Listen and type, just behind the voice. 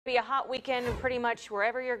Be a hot weekend pretty much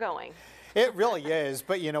wherever you're going. It really is,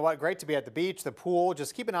 but you know what? Great to be at the beach, the pool.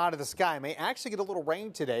 Just keep an eye to the sky. May actually get a little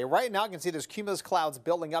rain today. Right now, you can see there's cumulus clouds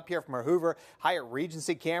building up here from our Hoover Hyatt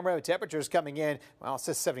Regency camera. Temperatures coming in, well, it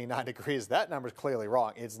says 79 degrees. That number's clearly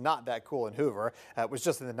wrong. It's not that cool in Hoover. It was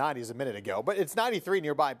just in the 90s a minute ago, but it's 93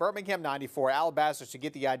 nearby. Birmingham, 94. Alabaster, so you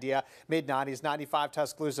get the idea. Mid-90s, 95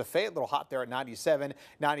 Tuscaloosa. Fayette, a little hot there at 97.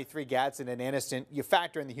 93 Gadsden and Anniston. You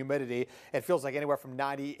factor in the humidity. It feels like anywhere from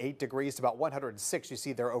 98 degrees to about 106 you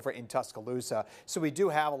see there over in Tuscaloosa. So we do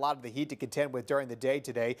have a lot of the heat to contend with during the day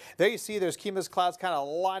today. There you see there's cumulus clouds kind of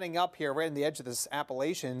lining up here right on the edge of the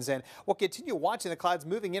Appalachians, and we'll continue watching the clouds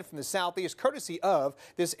moving in from the southeast courtesy of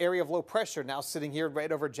this area of low pressure now sitting here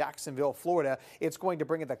right over Jacksonville, Florida. It's going to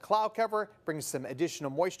bring in the cloud cover, bring some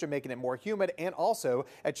additional moisture, making it more humid, and also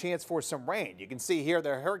a chance for some rain. You can see here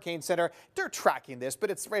the Hurricane Center, they're tracking this,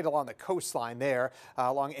 but it's right along the coastline there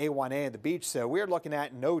along A1A and the beach. So we're looking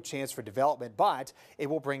at no chance for development, but it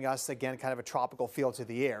will bring us again kind of a tropical feel to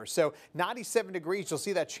the air. So 97 degrees, you'll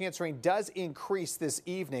see that chance rain does increase this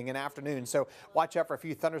evening and afternoon. So watch out for a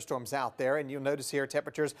few thunderstorms out there. And you'll notice here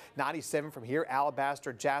temperatures 97 from here,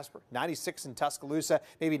 Alabaster, Jasper, 96 in Tuscaloosa,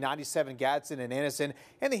 maybe 97 Gadsden and Anniston.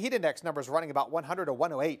 And the heat index numbers running about 100 to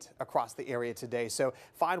 108 across the area today. So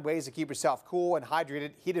find ways to keep yourself cool and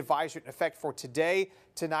hydrated. Heat advisory in effect for today,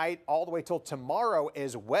 tonight, all the way till tomorrow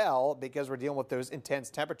as well, because we're dealing with those intense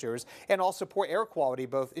temperatures. And also poor air quality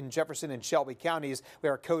both in Jefferson and Shelby counties. We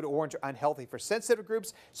are code orange or unhealthy for sensitive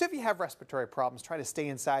groups. So if you have respiratory problems, try to stay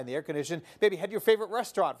inside in the air condition. Maybe head to your favorite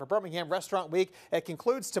restaurant for Birmingham Restaurant Week. It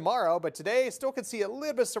concludes tomorrow, but today still could see a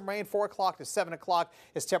little bit of some rain 4 o'clock to 7 o'clock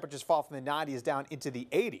as temperatures fall from the 90s down into the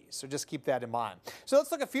 80s. So just keep that in mind. So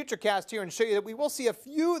let's look at Futurecast here and show you that we will see a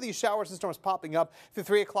few of these showers and storms popping up through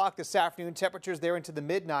 3 o'clock this afternoon. Temperatures there into the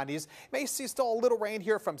mid-90s. May see still a little rain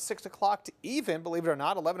here from 6 o'clock to even, believe it or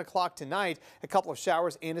not, 11 o'clock tonight. A couple of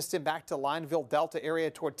showers, Anniston back to Lineville, Delta area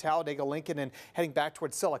toward Talladega, Lincoln, and heading back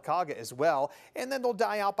towards Sylacauga as well. And then they'll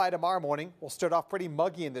die out by tomorrow morning. We'll start off pretty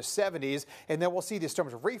muggy in the 70s, and then we'll see these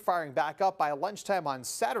storms refiring back up by lunchtime on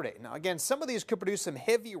Saturday. Now, again, some of these could produce some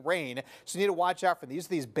heavy rain, so you need to watch out for these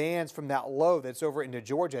bands from that low that's over into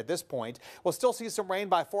Georgia at this point. We'll still see some rain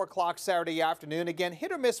by 4 o'clock Saturday afternoon. Again,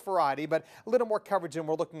 hit or miss variety, but a little more coverage than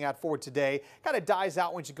we're looking at for today. Kind of dies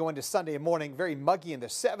out once you go into Sunday morning. Very muggy in the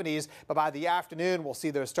 70s, but by the afternoon, we'll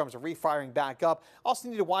see those storms refiring back up. Also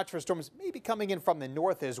need to watch for storms maybe coming in from the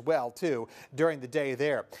north as well, too, during the day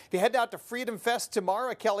there. If you head out to Freedom Fest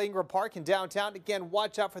tomorrow at Kelly Ingram Park in downtown, again,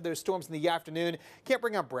 watch out for those storms in the afternoon. Can't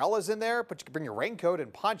bring umbrellas in there, but you can bring your raincoat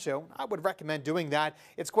and poncho. I would recommend doing that.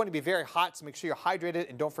 It's going to be very hot, so make sure you're hydrated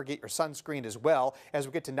and don't forget your sunscreen as well as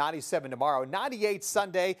we get to 97 tomorrow. 98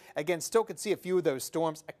 Sunday. Again, still could see a few of those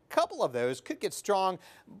storms. A couple of those could get strong,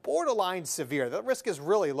 borderline severe. The risk is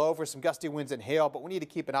really low for some gusty winds and hail, but we need to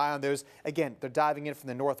keep an eye on those. Again, they're diving in from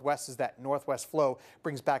the northwest as that northwest flow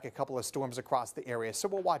brings back a couple of storms across the area. So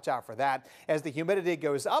we'll watch out for that. As the humidity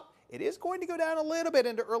goes up, it is going to go down a little bit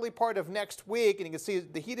into early part of next week, and you can see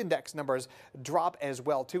the heat index numbers drop as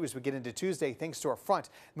well, too, as we get into Tuesday, thanks to our front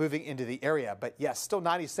moving into the area. But yes, still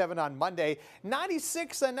 97 on Monday,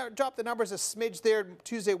 96, and drop the numbers a smidge there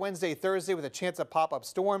Tuesday, Wednesday, Thursday with a chance of pop-up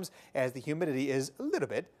storms as the humidity is a little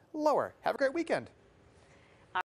bit lower. Have a great weekend.